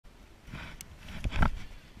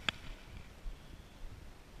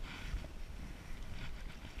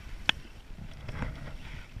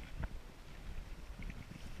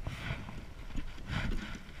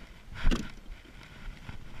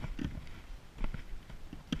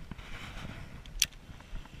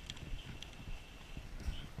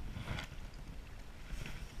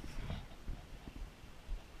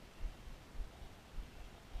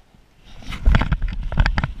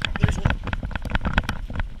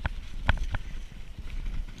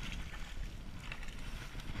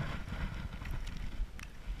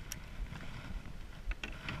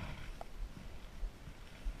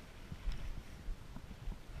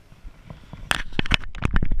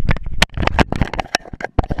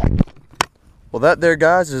Well, that there,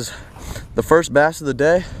 guys, is the first bass of the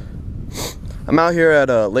day. I'm out here at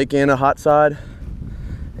Lake Anna Hotside,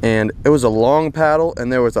 and it was a long paddle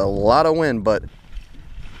and there was a lot of wind, but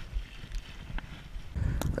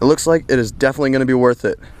it looks like it is definitely going to be worth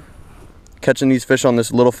it. Catching these fish on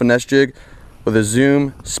this little finesse jig with a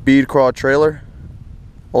Zoom speed crawl trailer,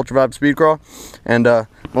 ultra vibe speed crawl, and I'm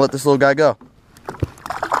gonna let this little guy go.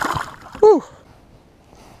 Woo!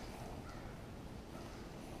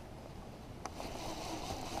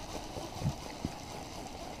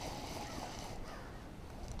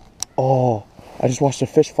 Oh, I just watched a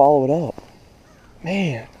fish follow it up.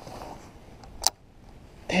 Man.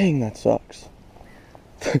 Dang, that sucks.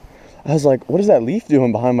 I was like, what is that leaf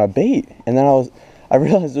doing behind my bait? And then I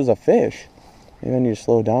realized it was a fish. Maybe I need to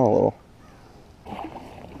slow down a little.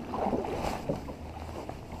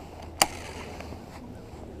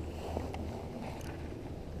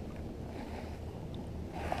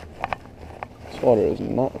 This water is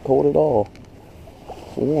not cold at all.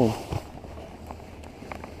 It's warm.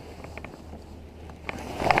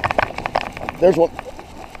 There's one.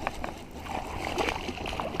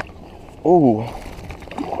 Ooh.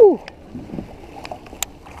 Ooh.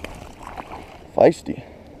 Feisty.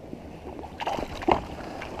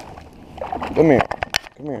 Come here.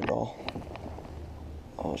 Come here, doll.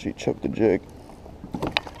 Oh, she choked the jig.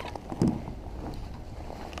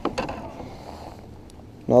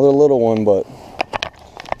 Another little one, but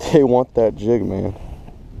they want that jig, man.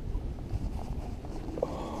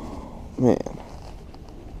 Man.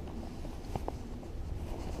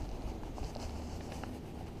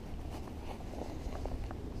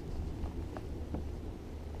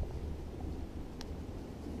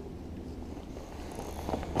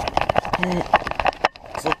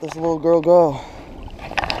 Let's let this little girl go.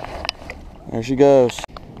 There she goes.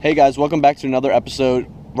 Hey guys, welcome back to another episode.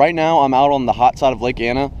 Right now I'm out on the hot side of Lake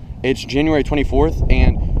Anna. It's January 24th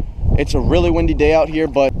and it's a really windy day out here,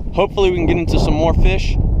 but hopefully we can get into some more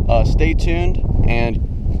fish. Stay tuned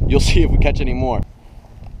and you'll see if we catch any more.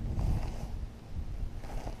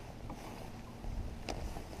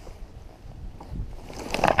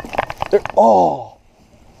 There, oh,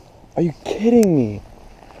 are you kidding me?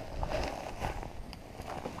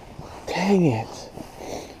 Dang it.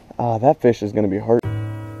 That fish is going to be hurt.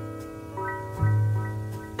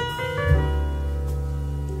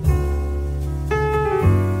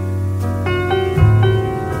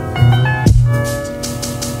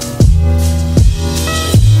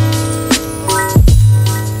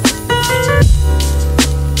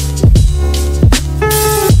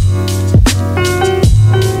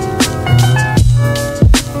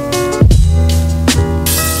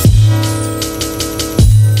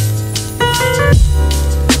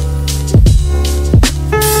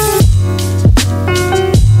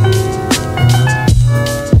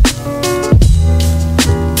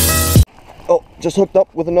 Just hooked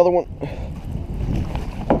up with another one.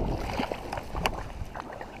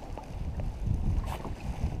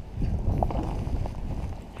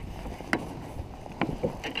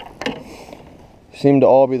 Seem to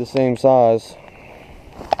all be the same size.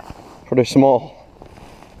 Pretty small.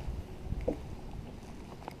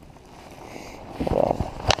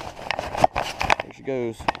 Wow. There she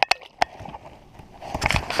goes.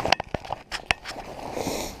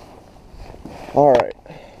 All right.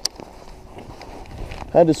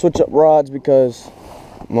 I had to switch up rods because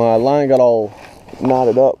my line got all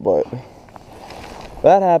knotted up, but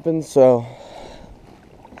that happens, so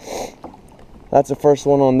that's the first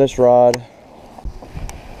one on this rod.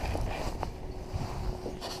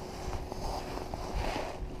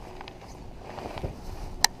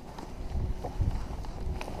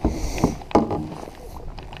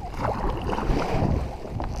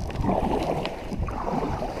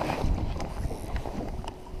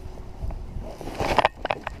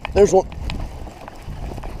 There's one.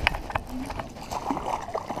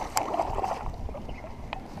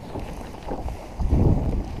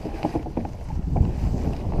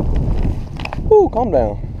 Ooh, calm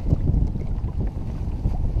down.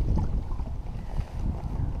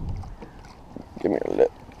 Give me your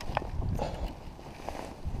lip.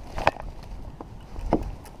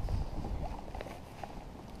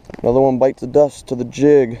 Another one bites the dust to the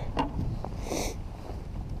jig.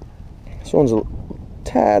 This one's a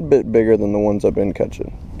tad bit bigger than the ones I've been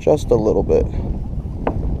catching. Just a little bit.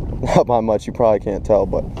 Not by much, you probably can't tell,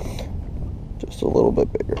 but just a little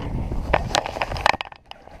bit bigger.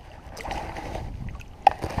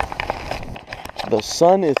 The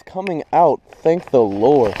sun is coming out, thank the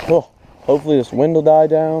Lord. Oh, hopefully this wind will die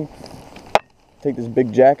down. Take this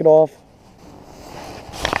big jacket off.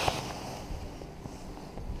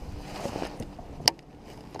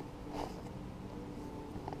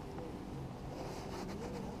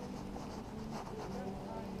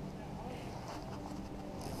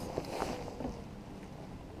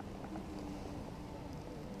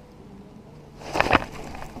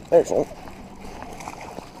 There's one.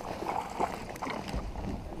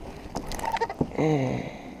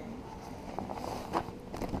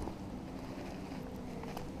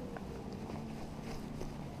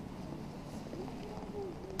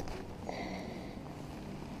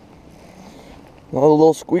 Another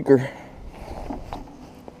little squeaker.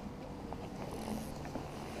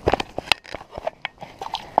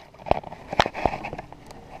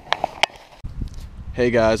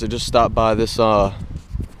 Hey guys, I just stopped by this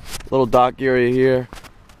little dock area here,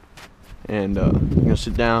 and I'm gonna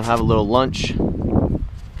sit down, have a little lunch,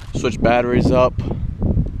 switch batteries up,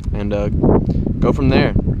 and go from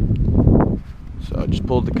there. So I just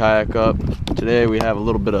pulled the kayak up. Today we have a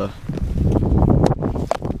little bit of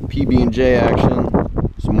PB&J action,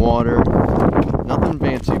 some water, nothing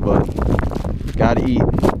fancy, but gotta eat.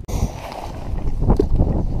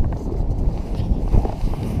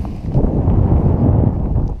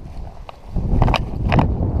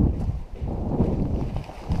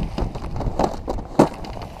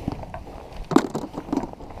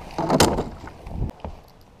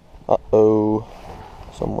 Uh-oh,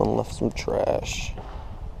 someone left some trash.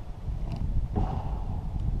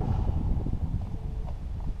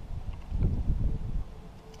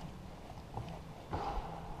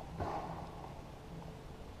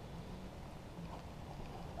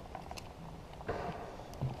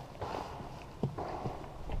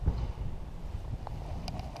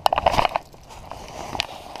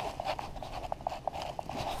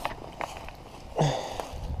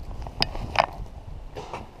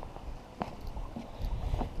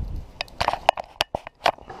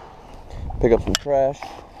 Pick up some trash.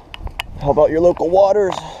 Help out your local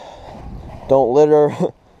waters. Don't litter.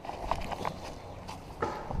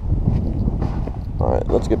 Alright,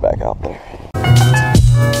 let's get back out there.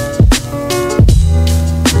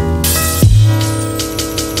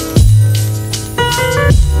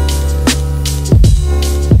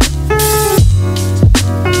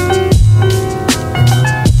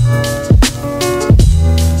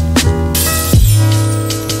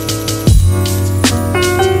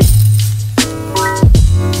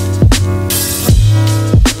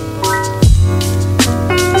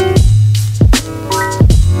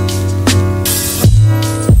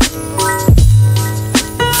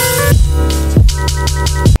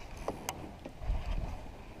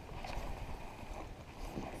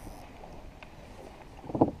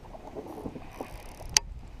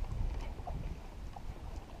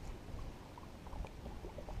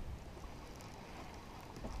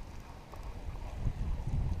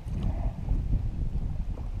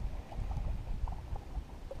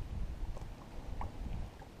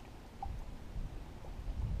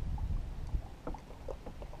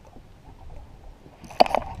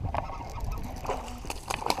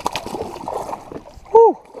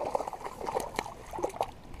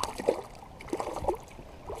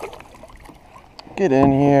 Get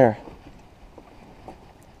in here.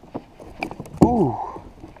 Ooh,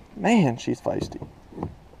 man, she's feisty.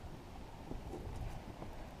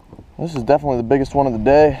 This is definitely the biggest one of the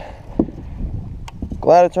day.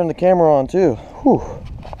 Glad I turned the camera on too. Whew.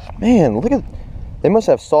 Man, look at, they must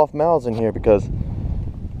have soft mouths in here because,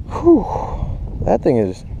 whew, that thing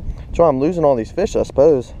is, that's why I'm losing all these fish, I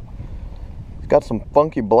suppose. It's got some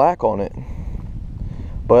funky black on it.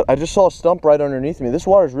 But I just saw a stump right underneath me. This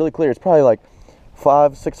water is really clear. It's probably like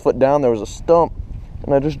 5-6 foot down. There was a stump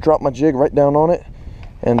and I just dropped my jig right down on it,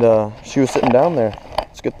 and she was sitting down there.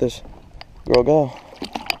 Let's get this girl go.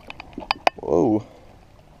 Whoa,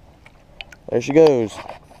 there she goes.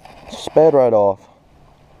 Sped right off.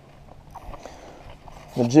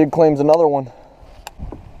 The jig claims another one.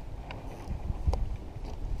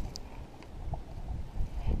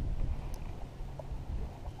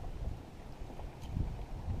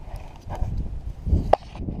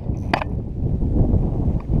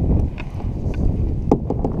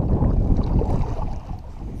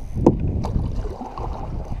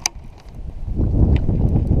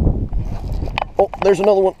 Oh, there's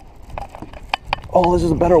another one. Oh, this is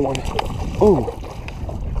a better one. Ooh.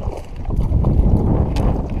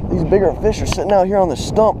 These bigger fish are sitting out here on the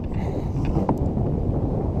stump.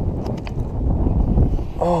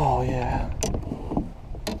 Oh, yeah.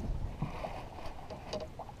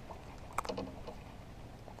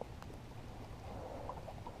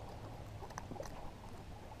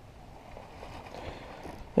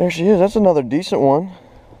 There she is. That's another decent one.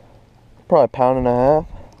 Probably a pound and a half.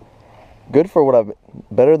 Good for what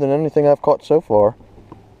better than anything I've caught so far.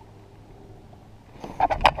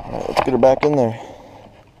 Alright, let's get her back in there.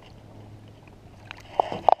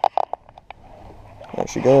 There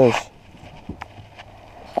she goes.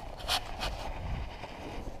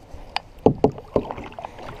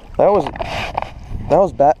 That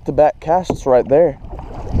was back-to-back casts right there.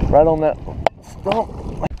 Right on that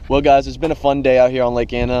stump. Well, guys, it's been a fun day out here on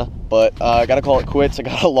Lake Anna, but I gotta call it quits. I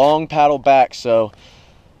got a long paddle back, so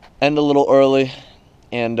end a little early.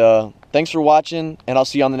 And thanks for watching, and I'll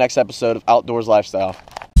see you on the next episode of Outdoors Lifestyle.